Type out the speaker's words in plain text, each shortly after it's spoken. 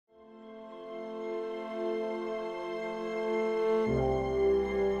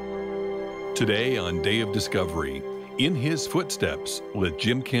Today on Day of Discovery, In His Footsteps with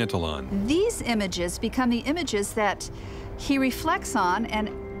Jim Cantelon. These images become the images that he reflects on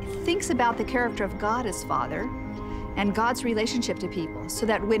and thinks about the character of God as Father and God's relationship to people, so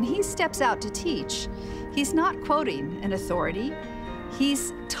that when he steps out to teach, he's not quoting an authority.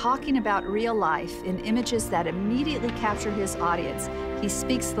 He's talking about real life in images that immediately capture his audience. He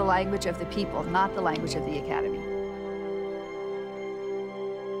speaks the language of the people, not the language of the academy.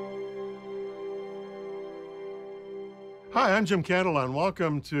 Hi, I'm Jim Cantelon.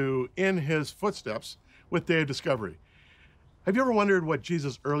 Welcome to In His Footsteps with Day of Discovery. Have you ever wondered what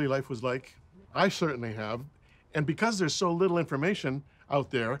Jesus' early life was like? I certainly have. And because there's so little information out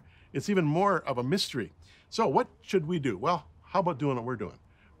there, it's even more of a mystery. So what should we do? Well, how about doing what we're doing?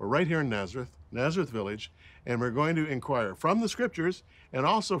 We're right here in Nazareth Village, and we're going to inquire from the scriptures and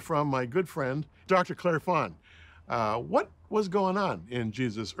also from my good friend, Dr. Pfann, what was going on in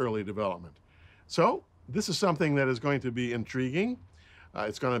Jesus' early development. So this is something that is going to be intriguing.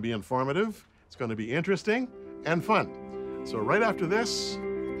 It's going to be informative. It's going to be interesting and fun. So right after this,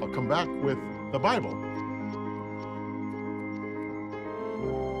 I'll come back with the Bible.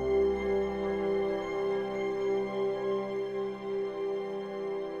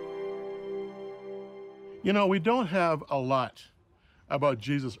 You know, we don't have a lot about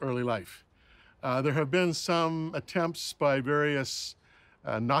Jesus' early life. There have been some attempts by various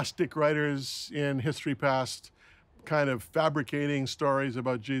Gnostic writers in history past, kind of fabricating stories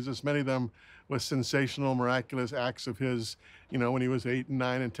about Jesus, many of them with sensational, miraculous acts of his, you know, when he was 8 and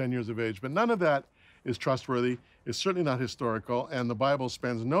 9 and 10 years of age. But none of that is trustworthy. It's certainly not historical, and the Bible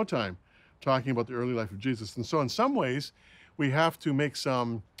spends no time talking about the early life of Jesus. And so in some ways, we have to make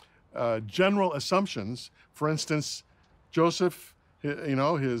some general assumptions. For instance, Joseph, you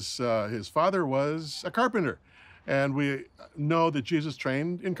know, his father was a carpenter. And we know that Jesus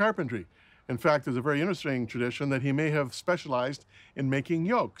trained in carpentry. In fact, there's a very interesting tradition that he may have specialized in making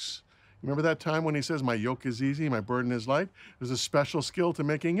yokes. Remember that time when he says, "My yoke is easy, my burden is light"? There's a special skill to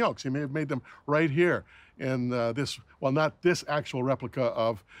making yokes. He may have made them right here in this, well, not this actual replica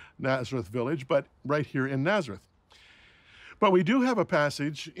of Nazareth Village, but right here in Nazareth. But we do have a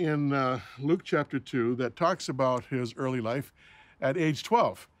passage in Luke chapter 2 that talks about his early life at age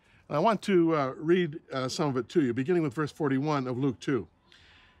 12. I want to read some of it to you, beginning with verse 41 of Luke 2.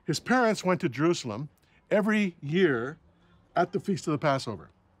 His parents went to Jerusalem every year at the feast of the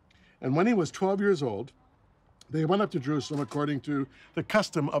Passover. And when he was 12 years old, they went up to Jerusalem according to the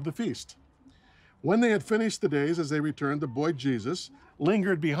custom of the feast. When they had finished the days as they returned, the boy Jesus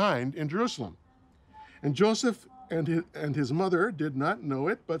lingered behind in Jerusalem. And Joseph and his mother did not know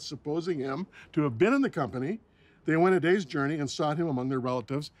it, but supposing him to have been in the company, they went a day's journey and sought him among their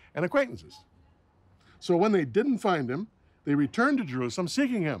relatives and acquaintances. So when they didn't find him, they returned to Jerusalem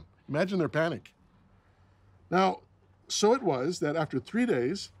seeking him. Imagine their panic. Now, so it was that after 3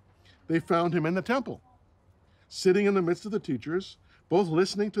 days, they found him in the temple, sitting in the midst of the teachers, both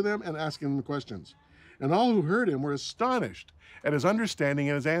listening to them and asking them questions. And all who heard him were astonished at his understanding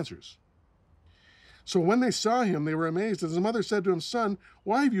and his answers. So when they saw him, they were amazed. And his mother said to him, "Son,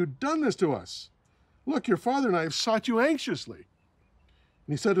 why have you done this to us? Look, your father and I have sought you anxiously."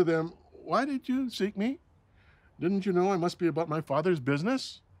 And he said to them, "Why did you seek me? Didn't you know I must be about my father's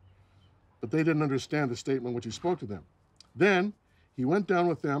business?" But they didn't understand the statement which he spoke to them. Then he went down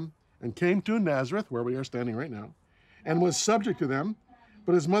with them and came to Nazareth, where we are standing right now, and was subject to them.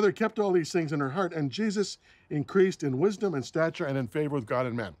 But his mother kept all these things in her heart, and Jesus increased in wisdom and stature and in favor with God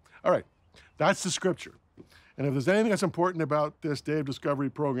and man. All right, that's the scripture. And if there's anything that's important about this Day of Discovery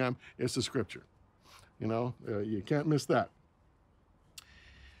program, it's the scripture. You know, you can't miss that.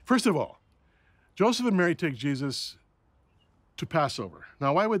 First of all, Joseph and Mary take Jesus to Passover.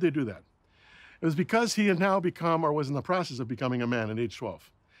 Now, why would they do that? It was because he had now become, or was in the process of becoming, a man at age 12.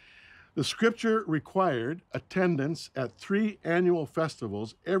 The scripture required attendance at 3 annual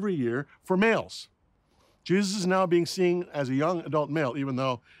festivals every year for males. Jesus is now being seen as a young adult male, even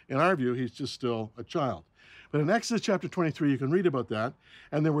though, in our view, he's just still a child. But in Exodus chapter 23, you can read about that,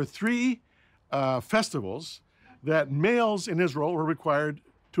 and there were 3 festivals that males in Israel were required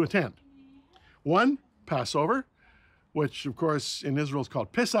to attend. One, Passover, which of course in Israel is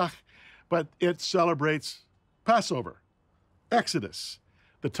called Pesach, but it celebrates Passover, Exodus,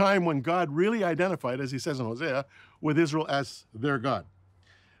 the time when God really identified, as he says in Hosea, with Israel as their God.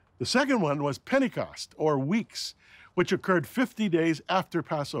 The second one was Pentecost, or Weeks, which occurred 50 days after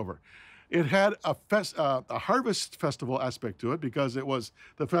Passover. It had a harvest festival aspect to it because it was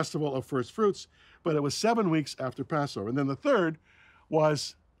the festival of first fruits, but it was 7 weeks after Passover. And then the third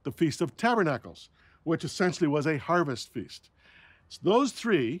was the Feast of Tabernacles, which essentially was a harvest feast. So those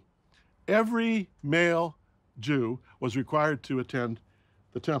 3 Every male Jew was required to attend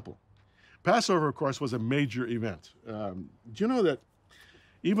the temple. Passover, of course, was a major event. Do you know that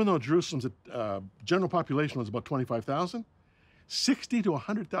even though Jerusalem's general population was about 25,000, 60 to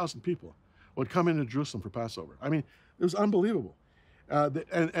 100,000 people would come into Jerusalem for Passover. I mean, it was unbelievable.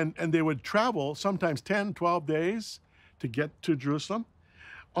 And they would travel sometimes 10, 12 days to get to Jerusalem.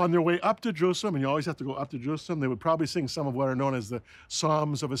 On their way up to Jerusalem, and you always have to go up to Jerusalem, they would probably sing some of what are known as the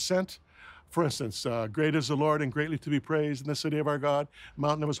Psalms of Ascent. For instance, great is the Lord and greatly to be praised in the city of our God,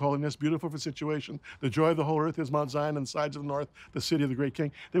 mountain of his holiness, beautiful for situation. The joy of the whole earth is Mount Zion and the sides of the north, the city of the great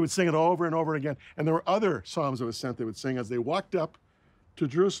king. They would sing it over and over again. And there were other Psalms of Ascent they would sing as they walked up to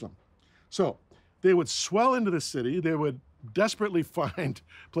Jerusalem. So they would swell into the city. They would desperately find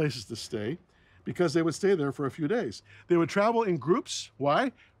places to stay because they would stay there for a few days. They would travel in groups.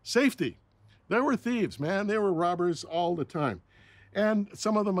 Why? Safety. There were thieves, man. There were robbers all the time. And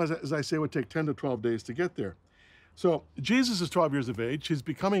some of them, as I say, would take 10 to 12 days to get there. So Jesus is 12 years of age. He's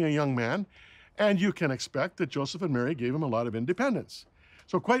becoming a young man. And you can expect that Joseph and Mary gave him a lot of independence.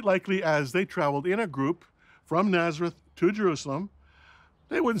 So quite likely, as they traveled in a group from Nazareth to Jerusalem,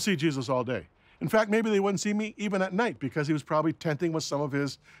 they wouldn't see Jesus all day. In fact, maybe they wouldn't see me even at night because he was probably tenting with some of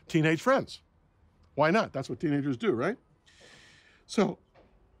his teenage friends. Why not? That's what teenagers do, right? So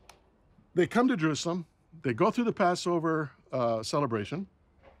they come to Jerusalem. They go through the Passover celebration,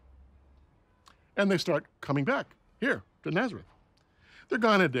 and they start coming back here to Nazareth. They're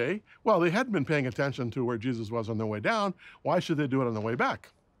gone a day. Well, they hadn't been paying attention to where Jesus was on their way down. Why should they do it on the way back?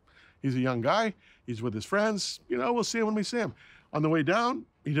 He's a young guy. He's with his friends. You know, we'll see him when we see him. On the way down,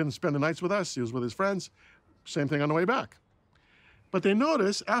 he didn't spend the nights with us. He was with his friends. Same thing on the way back. But they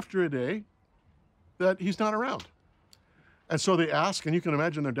notice after a day that he's not around. And so they ask, and you can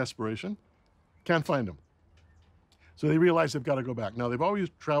imagine their desperation. Can't find him. So they realize they've got to go back. Now, they've always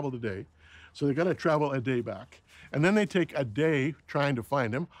traveled a day, so they've got to travel a day back. And then they take a day trying to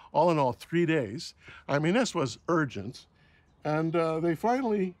find him, all in all 3 days. I mean, this was urgent. And they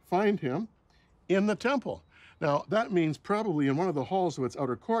finally find him in the temple. Now, that means probably in one of the halls of its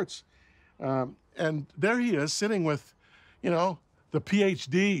outer courts. And there he is sitting with, you know, the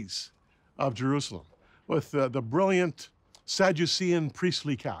PhDs of Jerusalem, with the brilliant Sadducean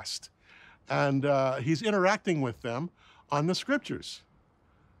priestly caste. And he's interacting with them on the scriptures.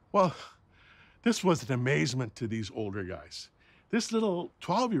 Well, this was an amazement to these older guys. This little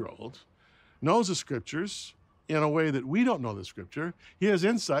 12-year-old knows the scriptures in a way that we don't know the scripture. He has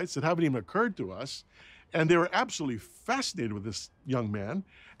insights that haven't even occurred to us. And they were absolutely fascinated with this young man.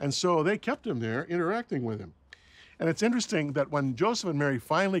 And so they kept him there interacting with him. And it's interesting that when Joseph and Mary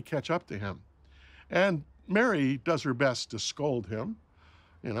finally catch up to him, and Mary does her best to scold him,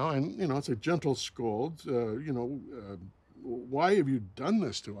 you know, and, you know, it's a gentle scold. Why have you done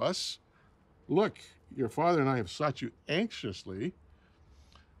this to us? Look, your father and I have sought you anxiously.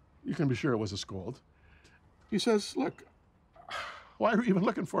 You can be sure it was a scold. He says, look, why are you even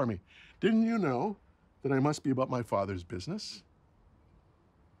looking for me? Didn't you know that I must be about my father's business?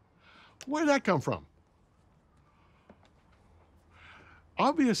 Where did that come from?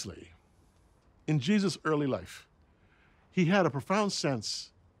 Obviously, in Jesus' early life, he had a profound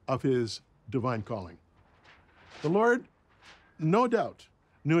sense of his divine calling. The Lord, no doubt,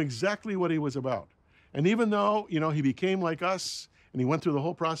 knew exactly what he was about. And even though, you know, he became like us, and he went through the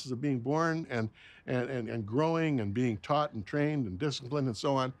whole process of being born and growing and being taught and trained and disciplined and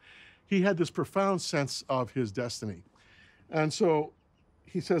so on, he had this profound sense of his destiny. And so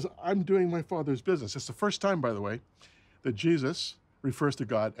he says, I'm doing my Father's business. It's the first time, by the way, that Jesus refers to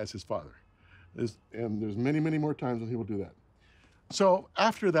God as his Father. And there's many, many more times when he will do that. So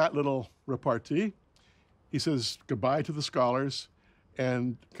after that little repartee, he says goodbye to the scholars,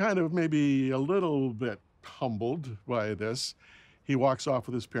 and kind of maybe a little bit humbled by this, he walks off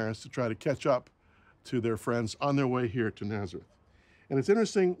with his parents to try to catch up to their friends on their way here to Nazareth. And it's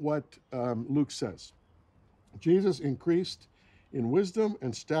interesting what Luke says. Jesus increased in wisdom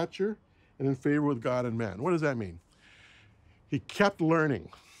and stature and in favor with God and man. What does that mean? He kept learning.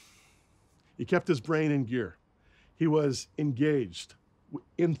 He kept his brain in gear. He was engaged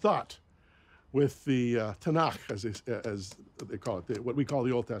in thought with the Tanakh, as they call it, what we call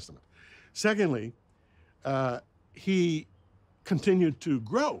the Old Testament. Secondly, he continued to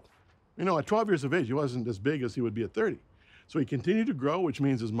grow. You know, at 12 years of age, he wasn't as big as he would be at 30. So he continued to grow, which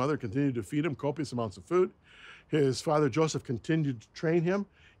means his mother continued to feed him copious amounts of food. His father, Joseph, continued to train him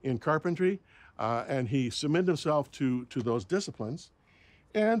in carpentry, and he submitted himself to those disciplines.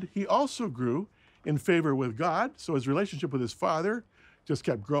 And he also grew in favor with God, so his relationship with his father just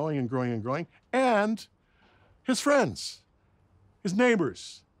kept growing and growing and growing. And his friends, his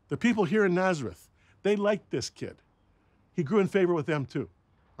neighbors, The people here in Nazareth, they liked this kid. He grew in favor with them too,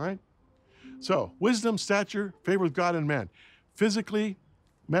 all right? So, wisdom, stature, favor with God and man, physically,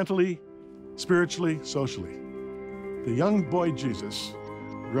 mentally, spiritually, socially. The young boy Jesus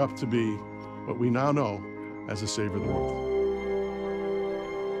grew up to be what we now know as the Savior of the world.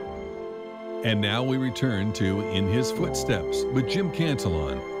 And now we return to In His Footsteps with Jim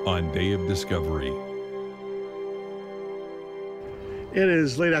Cantelon on Day of Discovery. It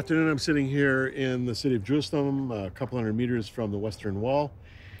is late afternoon. I'm sitting here in the city of Jerusalem, a couple hundred meters from the Western Wall.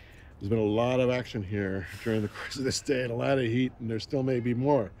 There's been a lot of action here during the course of this day and a lot of heat, and there still may be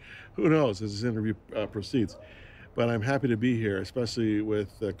more. Who knows as this interview proceeds. But I'm happy to be here, especially with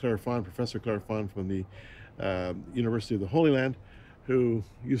Claire Pfann, Professor Claire Pfann from the University of the Holy Land, who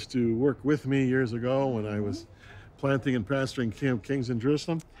used to work with me years ago when I was planting and pastoring Camp Kings in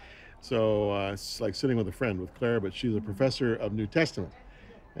Jerusalem. So it's like sitting with a friend with Claire, but she's a professor of New Testament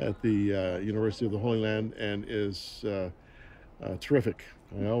at the University of the Holy Land and is terrific.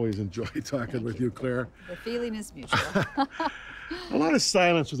 I always enjoy talking with you, Claire. The feeling is mutual. A lot of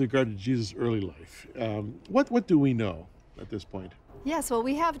silence with regard to Jesus' early life. What do we know at this point? Yes, well,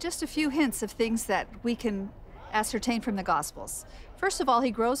 we have just a few hints of things that we can ascertain from the Gospels. First of all,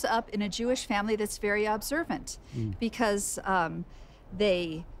 he grows up in a Jewish family that's very observant because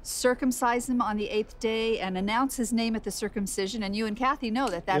they circumcise him on the 8th day and announce his name at the circumcision. And you and Kathy know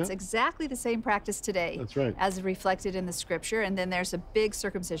that that's exactly the same practice today. That's right. As reflected in the scripture. And then there's a big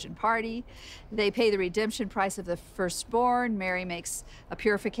circumcision party. They pay the redemption price of the firstborn. Mary makes a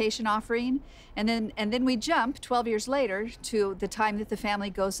purification offering. And then we jump 12 years later to the time that the family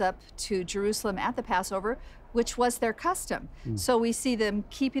goes up to Jerusalem at the Passover, which was their custom. So we see them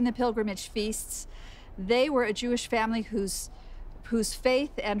keeping the pilgrimage feasts. They were a Jewish family whose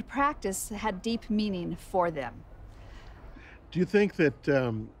faith and practice had deep meaning for them. Do you think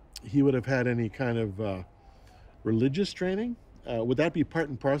that he would have had any kind of religious training? Would that be part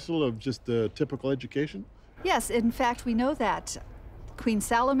and parcel of just the typical education? Yes, in fact, we know that Queen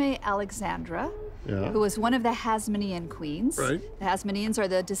Salome Alexandra, who was one of the Hasmonean queens. Right. The Hasmoneans are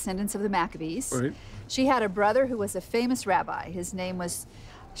the descendants of the Maccabees. Right. She had a brother who was a famous rabbi. His name was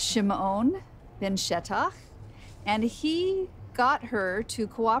Shimon ben Shetach, and he got her to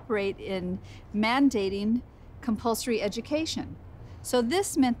cooperate in mandating compulsory education. So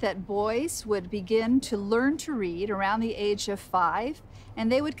this meant that boys would begin to learn to read around the age of 5, and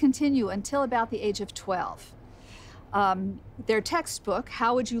they would continue until about the age of 12. Their textbook,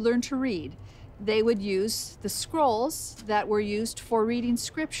 How Would You Learn to Read? They would use the scrolls that were used for reading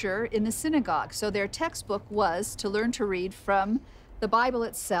scripture in the synagogue. So their textbook was to learn to read from the Bible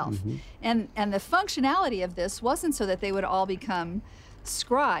itself. And the functionality of this wasn't so that they would all become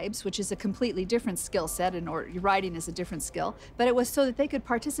scribes, which is a completely different skill set, or writing is a different skill, but it was so that they could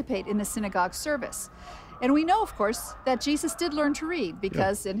participate in the synagogue service. And we know, of course, that Jesus did learn to read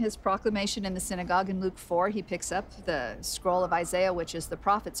because in his proclamation in the synagogue in Luke 4, he picks up the scroll of Isaiah, which is the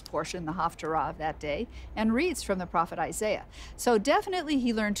prophet's portion, the Haftarah of that day, and reads from the prophet Isaiah. So definitely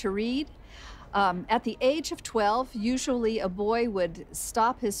he learned to read. At the age of 12, usually a boy would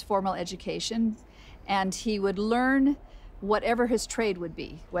stop his formal education and he would learn whatever his trade would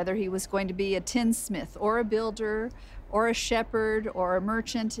be, whether he was going to be a tinsmith or a builder or a shepherd or a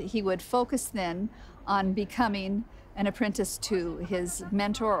merchant. He would focus then on becoming an apprentice to his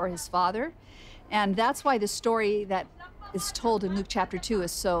mentor or his father. And that's why the story that is told in Luke chapter 2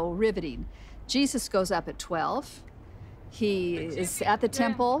 is so riveting. Jesus goes up at 12. He is at the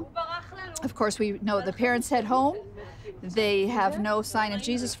temple. Of course, we know the parents head home. They have no sign of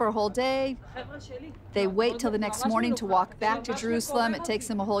Jesus for a whole day. They wait till the next morning to walk back to Jerusalem. It takes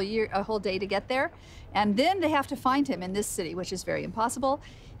them a whole day to get there. And then they have to find him in this city, which is very impossible.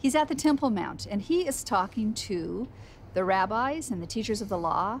 He's at the Temple Mount, and he is talking to the rabbis and the teachers of the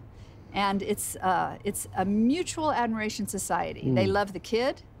law. And it's a mutual admiration society. They love the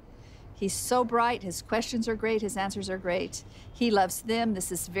kid. He's so bright, his questions are great, his answers are great. He loves them.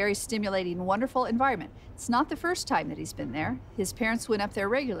 This is a very stimulating, wonderful environment. It's not the first time that he's been there. His parents went up there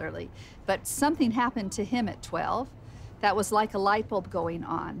regularly, but something happened to him at 12 that was like a light bulb going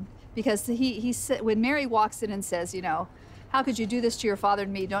on. Because he said, when Mary walks in and says, you know, how could you do this to your father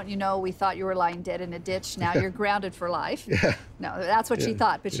and me? Don't you know we thought you were lying dead in a ditch? Now you're grounded for life. No, that's what she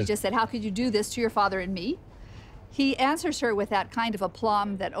thought. But she just said, how could you do this to your father and me? He answers her with that kind of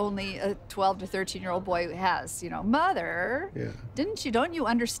aplomb that only a 12 to 13-year-old boy has. You know, Mother, don't you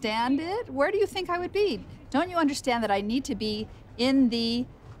understand it? Where do you think I would be? Don't you understand that I need to be in the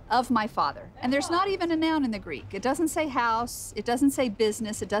of my father? And there's not even a noun in the Greek. It doesn't say house, it doesn't say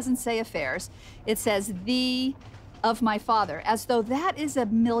business, it doesn't say affairs. It says the of my Father, as though that is a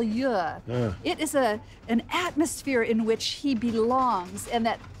milieu. It is an atmosphere in which he belongs, and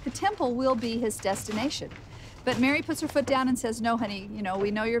that the temple will be his destination. But Mary puts her foot down and says, no, honey, you know,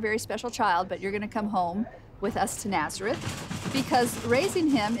 we know you're a very special child, but you're going to come home with us to Nazareth, because raising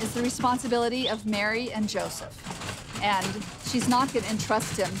him is the responsibility of Mary and Joseph. And she's not going to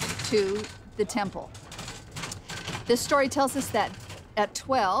entrust him to the temple. This story tells us that at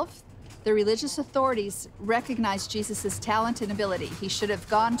 12, the religious authorities recognized Jesus' talent and ability. He should have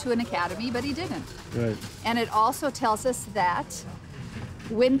gone to an academy, but he didn't. Right. And it also tells us that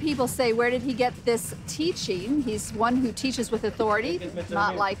when people say, where did he get this teaching? He's one who teaches with authority,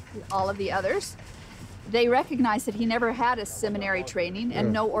 not like all of the others. They recognize that he never had a seminary training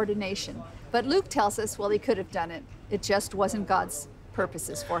and no ordination. But Luke tells us, well, he could have done it. It just wasn't God's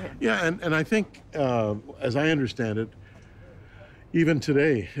purposes for him. Yeah, and I think, as I understand it, even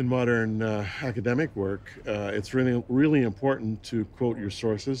today in modern academic work, it's really important to quote your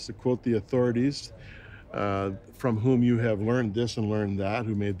sources, to quote the authorities from whom you have learned this and learned that,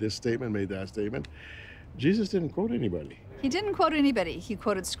 who made this statement, made that statement. Jesus didn't quote anybody. He didn't quote anybody. He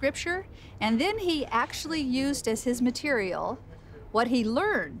quoted scripture, and then he actually used as his material what he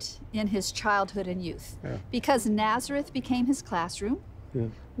learned in his childhood and youth. Yeah. Because Nazareth became his classroom,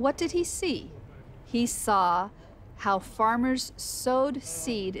 what did he see? He saw how farmers sowed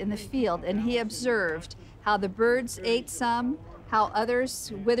seed in the field, and he observed how the birds ate some, how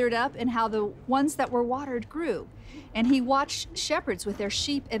others withered up, and how the ones that were watered grew. And he watched shepherds with their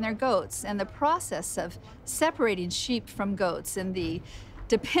sheep and their goats, and the process of separating sheep from goats, and the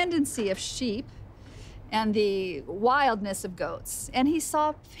dependency of sheep and the wildness of goats. And he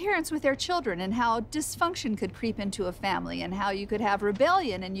saw parents with their children, and how dysfunction could creep into a family, and how you could have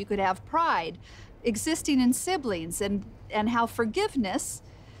rebellion and you could have pride existing in siblings, and how forgiveness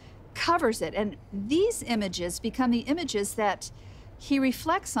covers it. And these images become the images that he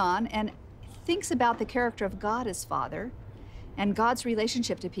reflects on and thinks about the character of God as Father and God's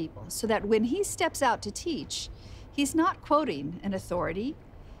relationship to people, so that when he steps out to teach, he's not quoting an authority.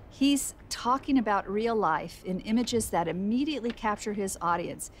 He's talking about real life in images that immediately capture his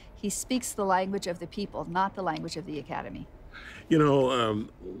audience. He speaks the language of the people, not the language of the academy. You know,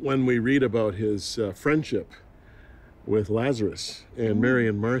 when we read about his friendship with Lazarus and Mary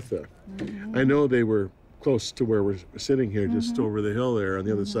and Martha, I know they were close to where we're sitting here, just over the hill there on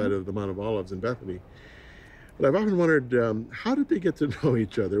the other side of the Mount of Olives in Bethany. But I've often wondered, how did they get to know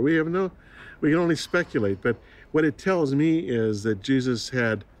each other? We can only speculate, but what it tells me is that Jesus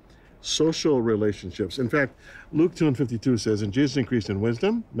had social relationships. In fact, Luke 2:52 says, and Jesus increased in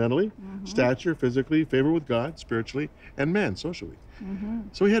wisdom, mentally, stature, physically, favor with God, spiritually, and men, socially.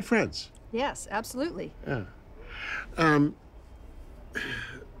 So he had friends. Yes, absolutely. Yeah.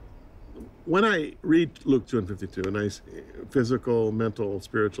 When I read Luke 2:52, and physical, mental,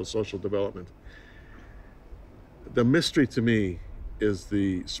 spiritual, social development, the mystery to me is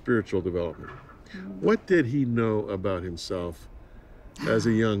the spiritual development. What did he know about himself as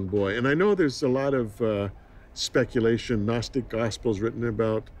a young boy? And I know there's a lot of speculation, Gnostic Gospels written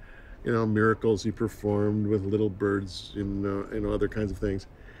about, you know, miracles he performed with little birds and other kinds of things.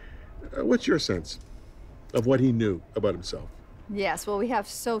 What's your sense of what he knew about himself? Yes, well, we have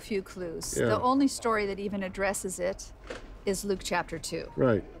so few clues. Yeah. The only story that even addresses it is Luke chapter 2.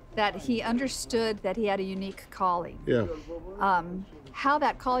 Right. That he understood that he had a unique calling. Yeah. How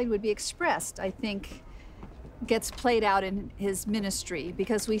that calling would be expressed, I think, gets played out in his ministry,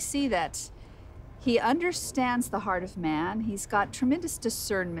 because we see that he understands the heart of man. He's got tremendous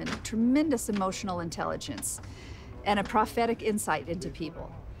discernment, tremendous emotional intelligence, and a prophetic insight into people.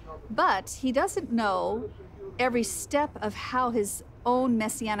 But he doesn't know every step of how his own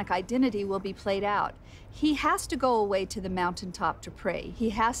messianic identity will be played out. He has to go away to the mountaintop to pray.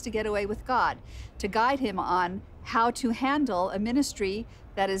 He has to get away with God to guide him on how to handle a ministry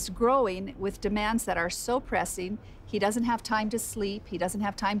that is growing with demands that are so pressing. He doesn't have time to sleep. He doesn't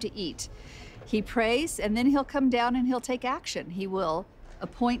have time to eat. He prays, and then he'll come down and he'll take action. He will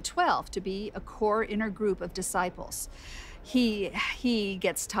appoint 12 to be a core inner group of disciples. He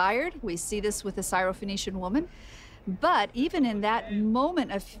gets tired. We see this with the Syrophoenician woman. But even in that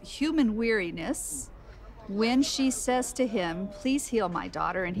moment of human weariness, when she says to him, "Please heal my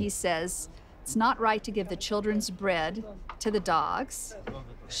daughter," and he says, "It's not right to give the children's bread to the dogs,"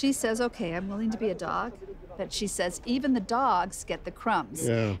 she says, "Okay, I'm willing to be a dog." But she says, "Even the dogs get the crumbs."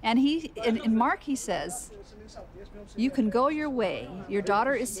 Yeah. And in Mark, he says, "You can go your way. Your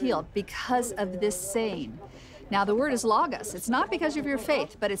daughter is healed because of this saying." Now, the word is logos. It's not because of your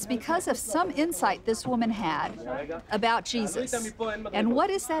faith, but it's because of some insight this woman had about Jesus. And what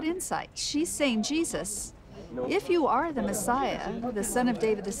is that insight? She's saying, Jesus, if you are the Messiah, the son of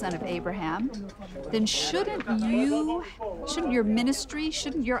David, the son of Abraham, then shouldn't your ministry,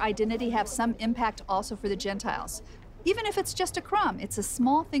 shouldn't your identity have some impact also for the Gentiles? Even if it's just a crumb, it's a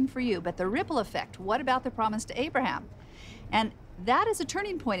small thing for you, but the ripple effect, what about the promise to Abraham? And that is a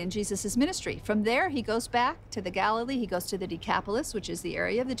turning point in Jesus' ministry. From there, he goes back to the Galilee, he goes to the Decapolis, which is the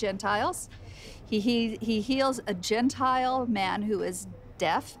area of the Gentiles. He heals a Gentile man who is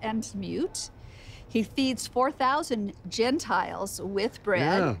deaf and mute. He feeds 4,000 Gentiles with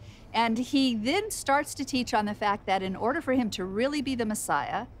bread. Yeah. And he then starts to teach on the fact that in order for him to really be the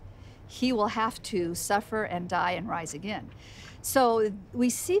Messiah, he will have to suffer and die and rise again. So we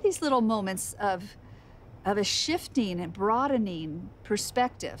see these little moments of a shifting and broadening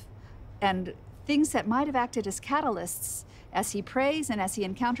perspective and things that might have acted as catalysts as he prays and as he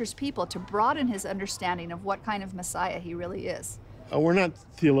encounters people to broaden his understanding of what kind of Messiah he really is. We're not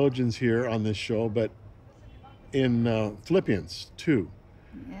theologians here on this show, but in Philippians 2,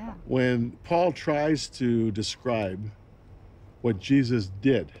 Yeah. when Paul tries to describe what Jesus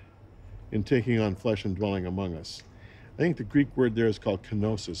did in taking on flesh and dwelling among us, I think the Greek word there is called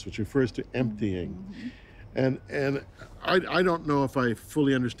kenosis, which refers to emptying. And I don't know if I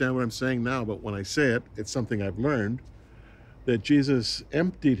fully understand what I'm saying now, but when I say it, it's something I've learned, that Jesus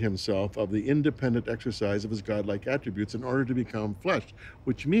emptied himself of the independent exercise of his godlike attributes in order to become flesh,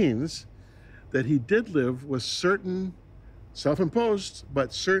 which means that he did live with certain self-imposed,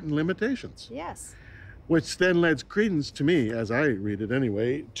 but certain limitations. Yes. Which then lends credence to me, as I read it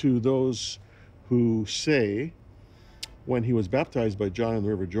anyway, to those who say, when he was baptized by John in the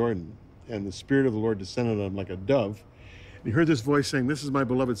River Jordan, and the Spirit of the Lord descended on him like a dove, and he heard this voice saying, "This is my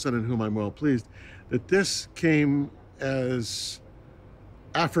beloved Son in whom I'm well pleased," that this came as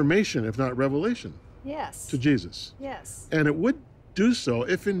affirmation, if not revelation, Yes. to Jesus. Yes. And it would do so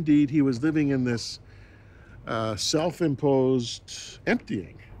if indeed he was living in this self-imposed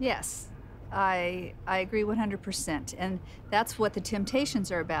emptying. Yes. I agree 100%. And that's what the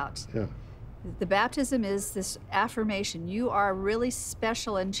temptations are about. Yeah. The baptism is this affirmation. You are really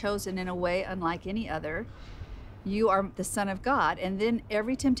special and chosen in a way unlike any other. You are the Son of God. And then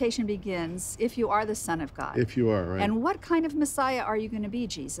every temptation begins, if you are the Son of God. If you are, right? And what kind of Messiah are you going to be,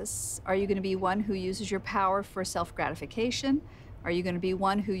 Jesus? Are you going to be one who uses your power for self-gratification? Are you going to be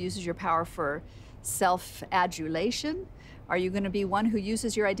one who uses your power for self-adulation? Are you going to be one who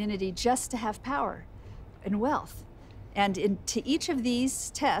uses your identity just to have power and wealth? And to each of these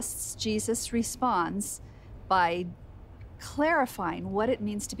tests, Jesus responds by clarifying what it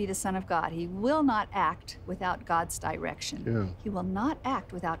means to be the Son of God. He will not act without God's direction. Yeah. He will not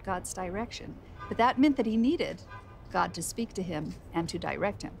act without God's direction. But that meant that he needed God to speak to him and to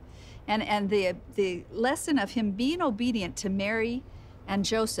direct him. And the lesson of him being obedient to Mary and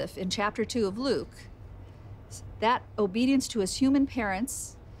Joseph in chapter 2 of Luke, that obedience to his human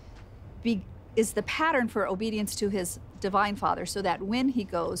parents is the pattern for obedience to his divine Father, so that when he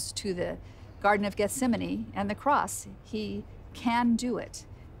goes to the Garden of Gethsemane and the cross, he can do it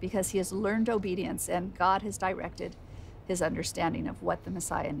because he has learned obedience and God has directed his understanding of what the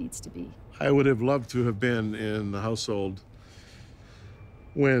Messiah needs to be. I would have loved to have been in the household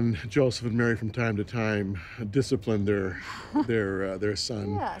when Joseph and Mary from time to time disciplined their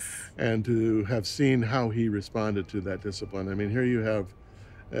son. Yes. And to have seen how he responded to that discipline. I mean, here you have,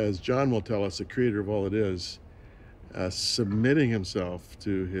 as John will tell us, the creator of all it is, submitting himself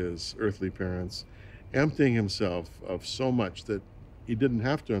to his earthly parents, emptying himself of so much that he didn't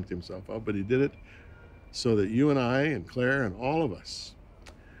have to empty himself of, but he did it so that you and I and Claire and all of us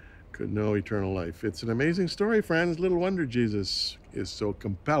could know eternal life. It's an amazing story, friends. Little wonder Jesus is so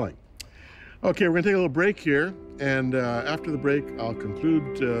compelling. Okay, we're going to take a little break here, and after the break, I'll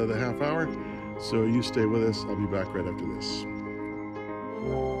conclude the half hour. So you stay with us. I'll be back right after this.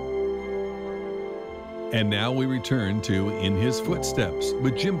 And now we return to In His Footsteps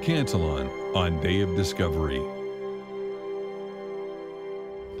with Jim Cantelon on Day of Discovery.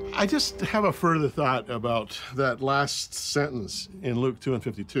 I just have a further thought about that last sentence in Luke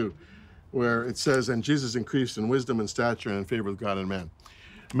 2:52, where it says, "And Jesus increased in wisdom and stature and in favor with God and man."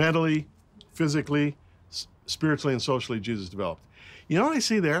 Mentally, physically, spiritually, and socially, Jesus developed. You know what I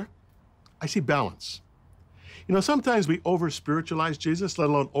see there? I see balance. You know, sometimes we over-spiritualize Jesus, let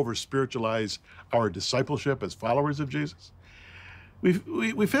alone over-spiritualize our discipleship as followers of Jesus.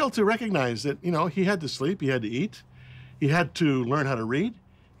 We fail to recognize that, you know, he had to sleep, he had to eat, he had to learn how to read,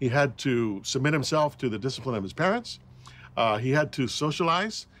 he had to submit himself to the discipline of his parents, he had to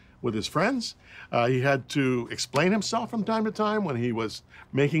socialize with his friends, he had to explain himself from time to time when he was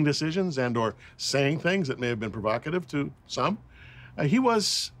making decisions and or saying things that may have been provocative to some. He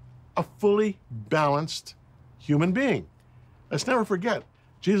was a fully balanced human being. Let's never forget,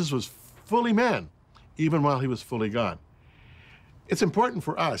 Jesus was fully man, even while he was fully God. It's important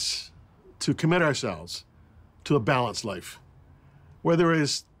for us to commit ourselves to a balanced life, where there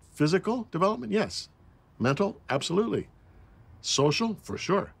is physical development, yes. Mental, absolutely. Social, for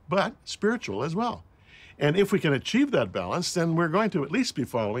sure, but spiritual as well. And if we can achieve that balance, then we're going to at least be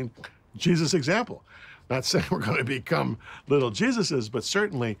following Jesus' example. Not saying we're going to become little Jesuses, but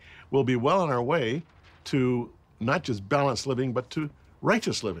certainly we'll be well on our way to not just balanced living, but to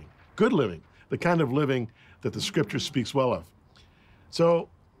righteous living, good living, the kind of living that the Scripture speaks well of. So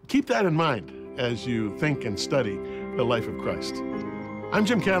keep that in mind as you think and study the life of Christ. I'm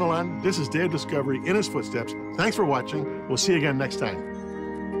Jim Cantelon. This is Day of Discovery in His Footsteps. Thanks for watching. We'll see you again next time.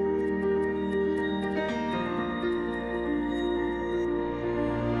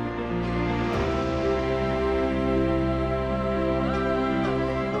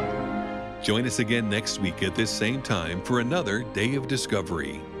 Join us again next week at this same time for another Day of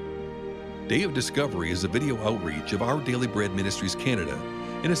Discovery. Day of Discovery is a video outreach of Our Daily Bread Ministries Canada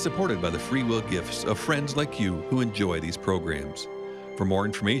and is supported by the free will gifts of friends like you who enjoy these programs. For more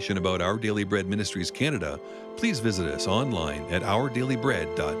information about Our Daily Bread Ministries Canada, please visit us online at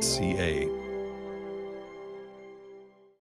ourdailybread.ca.